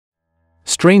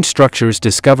strange structures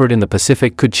discovered in the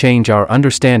Pacific could change our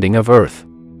understanding of Earth.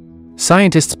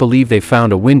 Scientists believe they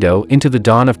found a window into the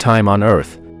dawn of time on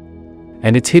Earth,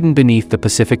 and it's hidden beneath the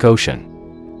Pacific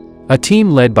Ocean. A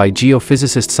team led by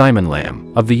geophysicist Simon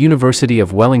Lamb of the University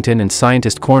of Wellington and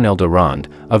scientist Cornel Durand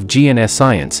of GNS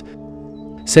Science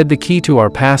said the key to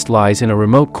our past lies in a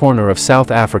remote corner of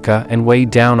South Africa and way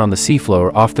down on the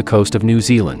seafloor off the coast of New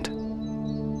Zealand.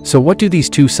 So what do these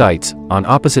two sites, on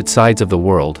opposite sides of the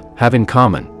world, have in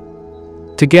common?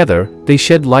 Together, they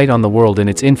shed light on the world in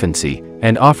its infancy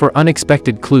and offer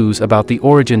unexpected clues about the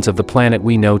origins of the planet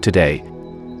we know today,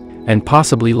 and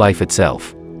possibly life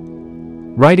itself.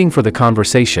 Writing for The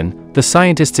Conversation, the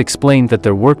scientists explained that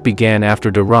their work began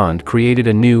after Durand created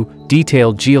a new,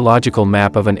 detailed geological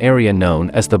map of an area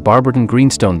known as the Barberton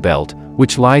Greenstone Belt,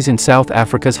 which lies in South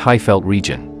Africa's Highveld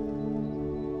region.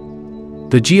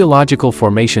 The geological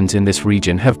formations in this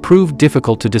region have proved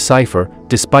difficult to decipher,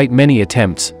 despite many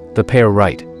attempts, the pair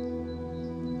write.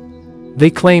 They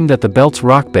claim that the belt's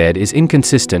rockbed is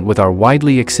inconsistent with our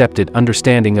widely accepted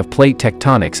understanding of plate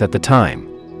tectonics at the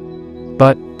time.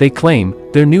 But, they claim,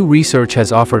 their new research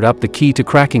has offered up the key to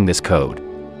cracking this code.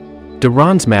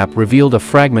 Durand's map revealed a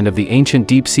fragment of the ancient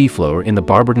deep seafloor in the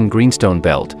Barberton Greenstone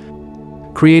Belt,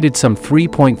 created some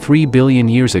 3.3 billion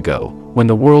years ago, when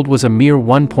the world was a mere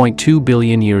 1.2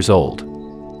 billion years old.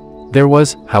 There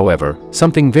was, however,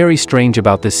 something very strange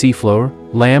about this seafloor,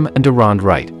 Lamb and Durand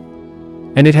write.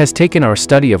 And it has taken our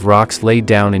study of rocks laid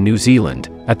down in New Zealand,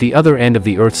 at the other end of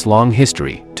the Earth's long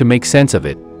history, to make sense of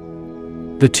it.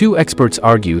 The two experts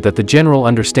argue that the general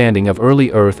understanding of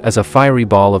early Earth as a fiery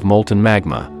ball of molten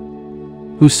magma,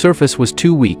 whose surface was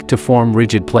too weak to form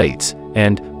rigid plates,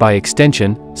 and, by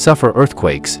extension, suffer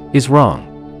earthquakes, is wrong.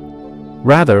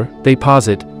 Rather, they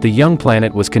posit, the young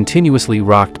planet was continuously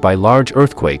rocked by large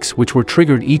earthquakes which were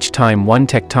triggered each time one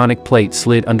tectonic plate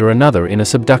slid under another in a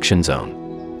subduction zone.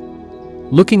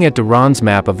 Looking at Durand's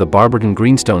map of the Barberton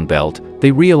Greenstone Belt,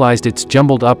 they realized its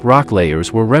jumbled-up rock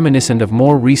layers were reminiscent of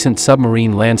more recent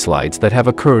submarine landslides that have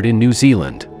occurred in New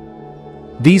Zealand.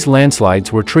 These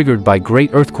landslides were triggered by great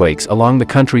earthquakes along the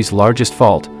country's largest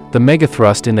fault, the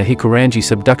megathrust in the Hikurangi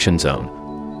subduction zone,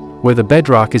 where the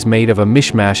bedrock is made of a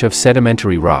mishmash of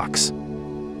sedimentary rocks.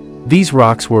 These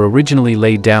rocks were originally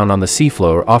laid down on the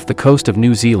seafloor off the coast of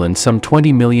New Zealand some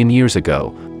 20 million years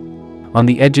ago, on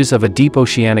the edges of a deep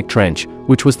oceanic trench,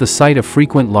 which was the site of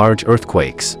frequent large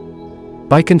earthquakes.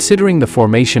 By considering the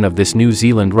formation of this New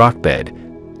Zealand rockbed,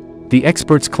 the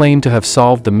experts claim to have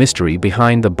solved the mystery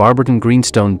behind the Barberton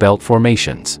Greenstone Belt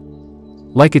formations.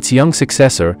 Like its young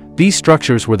successor, these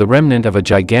structures were the remnant of a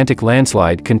gigantic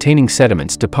landslide containing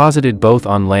sediments deposited both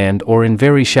on land or in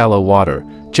very shallow water,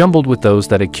 jumbled with those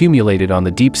that accumulated on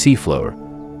the deep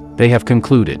seafloor, they have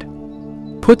concluded.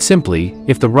 Put simply,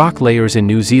 if the rock layers in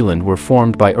New Zealand were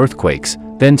formed by earthquakes,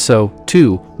 then so,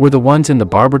 too, were the ones in the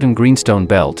Barberton Greenstone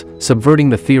Belt, subverting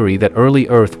the theory that early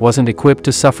Earth wasn't equipped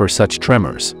to suffer such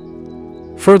tremors.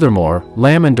 Furthermore,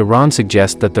 Lamb and Durand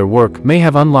suggest that their work may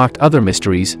have unlocked other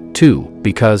mysteries, too,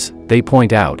 because, they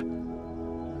point out,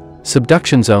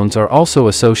 subduction zones are also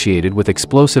associated with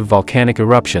explosive volcanic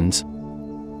eruptions.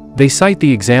 They cite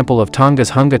the example of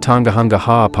Tonga's Hunga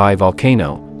Ha'apai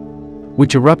volcano,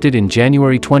 which erupted in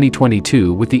January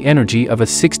 2022 with the energy of a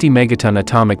 60-megaton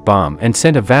atomic bomb and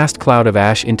sent a vast cloud of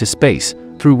ash into space,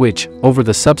 through which, over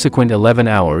the subsequent 11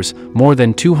 hours, more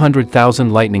than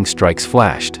 200,000 lightning strikes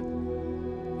flashed.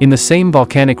 In the same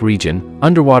volcanic region,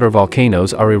 underwater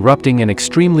volcanoes are erupting an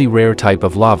extremely rare type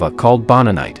of lava called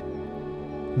bonanite.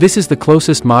 This is the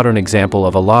closest modern example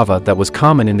of a lava that was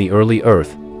common in the early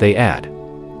Earth, they add.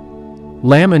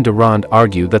 Lamb and Durand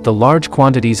argue that the large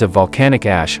quantities of volcanic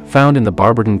ash found in the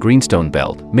Barberton Greenstone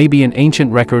Belt may be an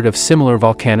ancient record of similar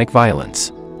volcanic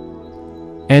violence.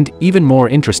 And, even more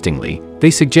interestingly, they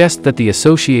suggest that the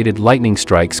associated lightning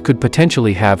strikes could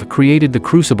potentially have created the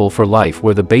crucible for life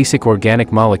where the basic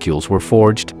organic molecules were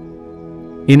forged.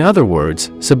 In other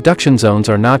words, subduction zones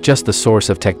are not just the source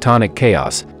of tectonic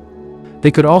chaos,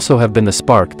 they could also have been the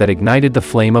spark that ignited the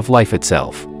flame of life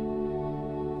itself.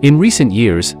 In recent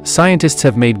years, scientists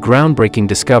have made groundbreaking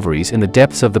discoveries in the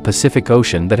depths of the Pacific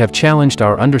Ocean that have challenged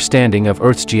our understanding of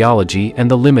Earth's geology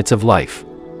and the limits of life.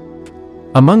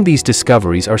 Among these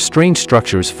discoveries are strange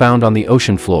structures found on the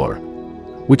ocean floor,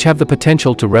 which have the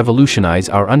potential to revolutionize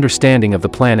our understanding of the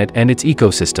planet and its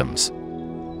ecosystems.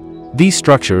 These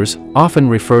structures, often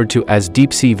referred to as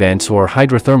deep-sea vents or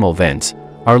hydrothermal vents,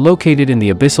 are located in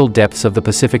the abyssal depths of the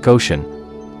Pacific Ocean,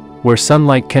 where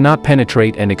sunlight cannot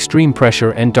penetrate and extreme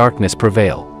pressure and darkness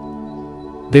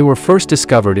prevail. They were first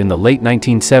discovered in the late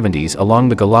 1970s along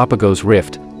the Galapagos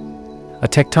Rift, a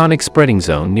tectonic spreading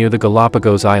zone near the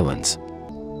Galapagos Islands.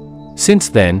 Since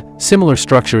then, similar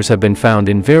structures have been found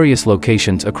in various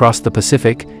locations across the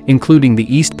Pacific, including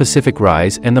the East Pacific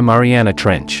Rise and the Mariana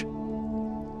Trench.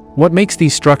 What makes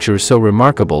these structures so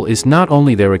remarkable is not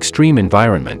only their extreme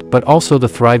environment but also the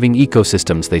thriving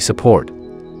ecosystems they support.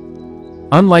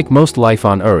 Unlike most life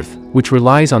on Earth, which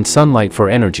relies on sunlight for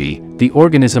energy, the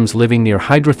organisms living near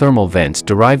hydrothermal vents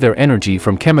derive their energy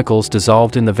from chemicals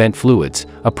dissolved in the vent fluids,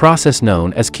 a process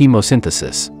known as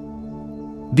chemosynthesis.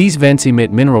 These vents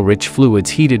emit mineral-rich fluids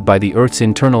heated by the Earth's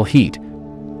internal heat,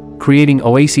 creating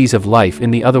oases of life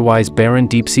in the otherwise barren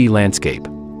deep-sea landscape.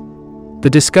 The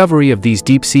discovery of these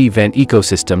deep-sea vent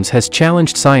ecosystems has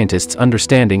challenged scientists'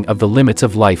 understanding of the limits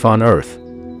of life on Earth.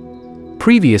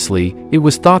 Previously, it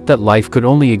was thought that life could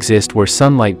only exist where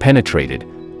sunlight penetrated,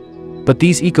 but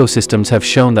these ecosystems have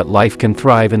shown that life can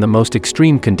thrive in the most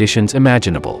extreme conditions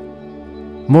imaginable.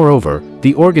 Moreover,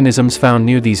 the organisms found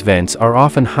near these vents are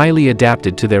often highly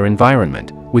adapted to their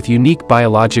environment, with unique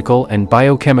biological and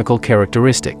biochemical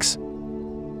characteristics.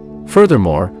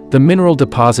 Furthermore, the mineral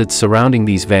deposits surrounding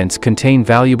these vents contain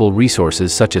valuable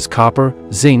resources such as copper,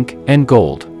 zinc, and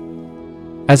gold.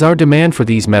 As our demand for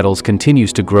these metals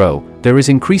continues to grow, there is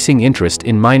increasing interest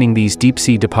in mining these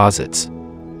deep-sea deposits.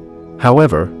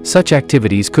 However, such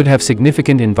activities could have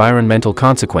significant environmental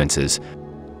consequences,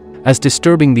 as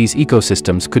disturbing these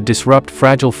ecosystems could disrupt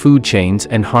fragile food chains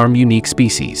and harm unique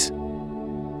species.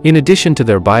 In addition to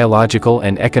their biological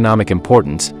and economic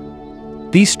importance,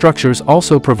 these structures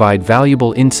also provide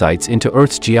valuable insights into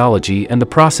Earth's geology and the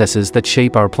processes that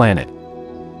shape our planet.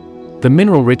 The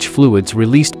mineral-rich fluids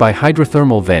released by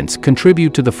hydrothermal vents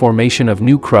contribute to the formation of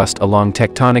new crust along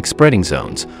tectonic spreading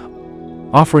zones,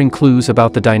 offering clues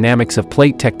about the dynamics of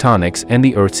plate tectonics and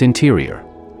the Earth's interior.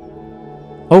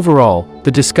 Overall,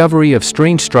 the discovery of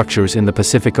strange structures in the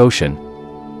Pacific Ocean,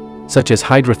 such as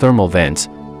hydrothermal vents,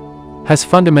 has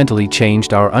fundamentally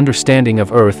changed our understanding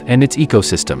of Earth and its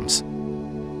ecosystems.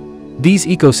 These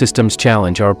ecosystems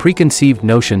challenge our preconceived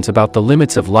notions about the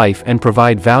limits of life and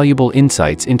provide valuable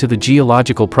insights into the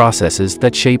geological processes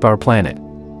that shape our planet.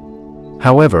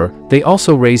 However, they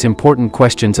also raise important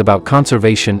questions about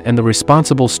conservation and the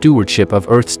responsible stewardship of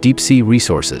Earth's deep-sea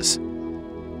resources.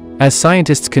 As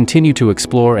scientists continue to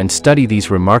explore and study these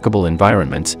remarkable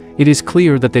environments, it is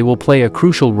clear that they will play a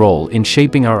crucial role in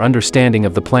shaping our understanding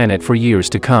of the planet for years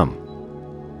to come.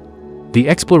 The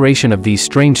exploration of these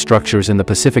strange structures in the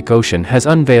Pacific Ocean has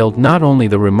unveiled not only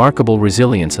the remarkable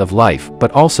resilience of life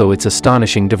but also its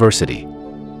astonishing diversity.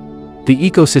 The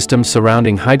ecosystems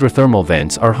surrounding hydrothermal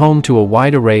vents are home to a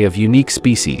wide array of unique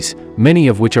species, many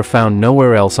of which are found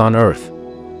nowhere else on Earth.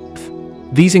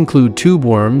 These include tube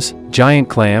worms, giant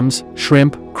clams,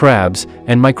 shrimp, crabs,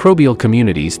 and microbial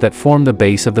communities that form the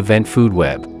base of the vent food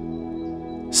web.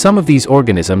 Some of these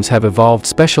organisms have evolved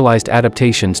specialized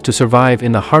adaptations to survive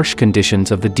in the harsh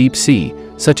conditions of the deep sea,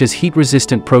 such as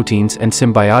heat-resistant proteins and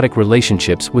symbiotic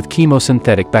relationships with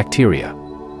chemosynthetic bacteria.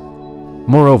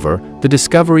 Moreover, the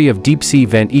discovery of deep-sea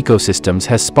vent ecosystems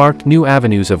has sparked new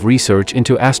avenues of research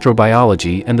into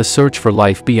astrobiology and the search for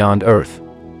life beyond Earth.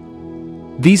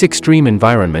 These extreme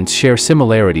environments share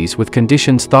similarities with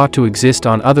conditions thought to exist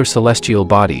on other celestial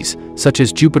bodies, such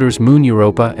as Jupiter's moon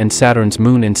Europa and Saturn's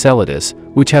moon Enceladus,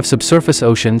 which have subsurface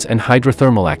oceans and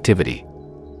hydrothermal activity.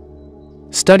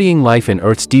 Studying life in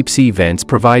Earth's deep-sea vents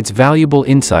provides valuable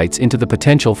insights into the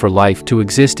potential for life to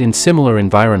exist in similar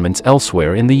environments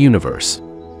elsewhere in the universe.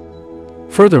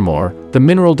 Furthermore, the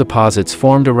mineral deposits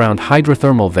formed around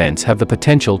hydrothermal vents have the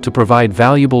potential to provide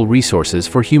valuable resources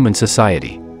for human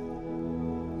society.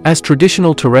 As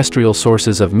traditional terrestrial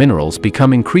sources of minerals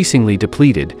become increasingly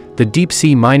depleted, the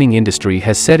deep-sea mining industry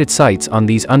has set its sights on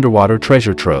these underwater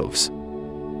treasure troves.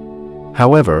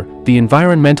 However, the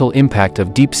environmental impact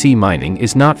of deep-sea mining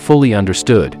is not fully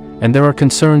understood, and there are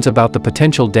concerns about the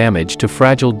potential damage to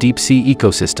fragile deep-sea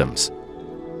ecosystems.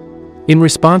 In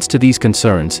response to these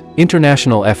concerns,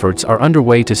 international efforts are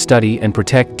underway to study and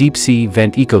protect deep-sea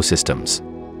vent ecosystems.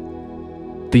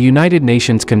 The United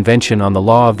Nations Convention on the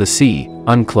Law of the Sea,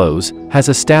 UNCLOS, has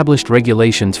established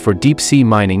regulations for deep-sea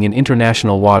mining in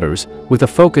international waters, with a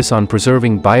focus on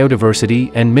preserving biodiversity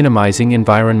and minimizing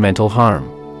environmental harm.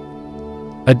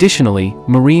 Additionally,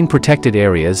 marine protected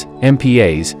areas,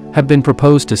 MPAs, have been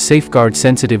proposed to safeguard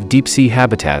sensitive deep-sea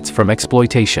habitats from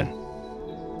exploitation.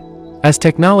 As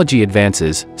technology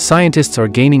advances, scientists are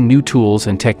gaining new tools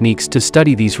and techniques to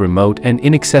study these remote and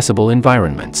inaccessible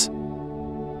environments.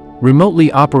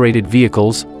 Remotely operated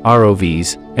vehicles,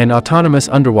 ROVs, and autonomous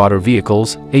underwater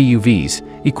vehicles, AUVs,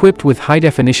 equipped with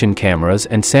high-definition cameras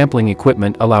and sampling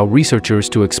equipment allow researchers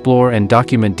to explore and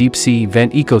document deep-sea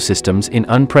vent ecosystems in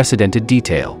unprecedented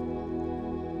detail.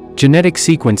 Genetic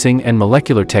sequencing and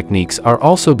molecular techniques are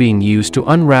also being used to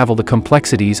unravel the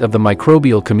complexities of the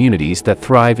microbial communities that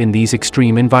thrive in these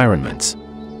extreme environments.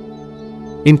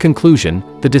 In conclusion,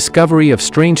 the discovery of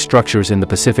strange structures in the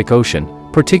Pacific Ocean,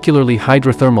 particularly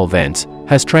hydrothermal vents,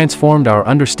 has transformed our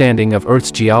understanding of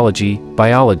Earth's geology,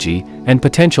 biology, and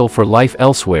potential for life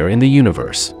elsewhere in the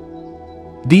universe.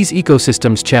 These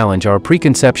ecosystems challenge our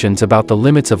preconceptions about the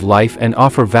limits of life and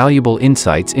offer valuable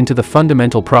insights into the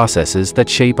fundamental processes that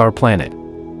shape our planet.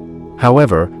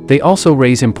 However, they also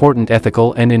raise important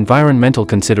ethical and environmental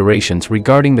considerations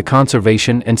regarding the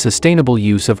conservation and sustainable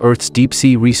use of Earth's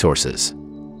deep-sea resources.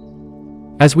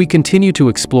 As we continue to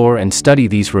explore and study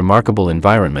these remarkable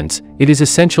environments, it is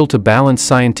essential to balance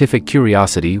scientific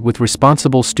curiosity with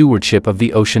responsible stewardship of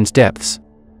the ocean's depths.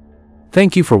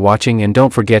 Thank you for watching, and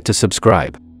don't forget to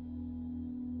subscribe.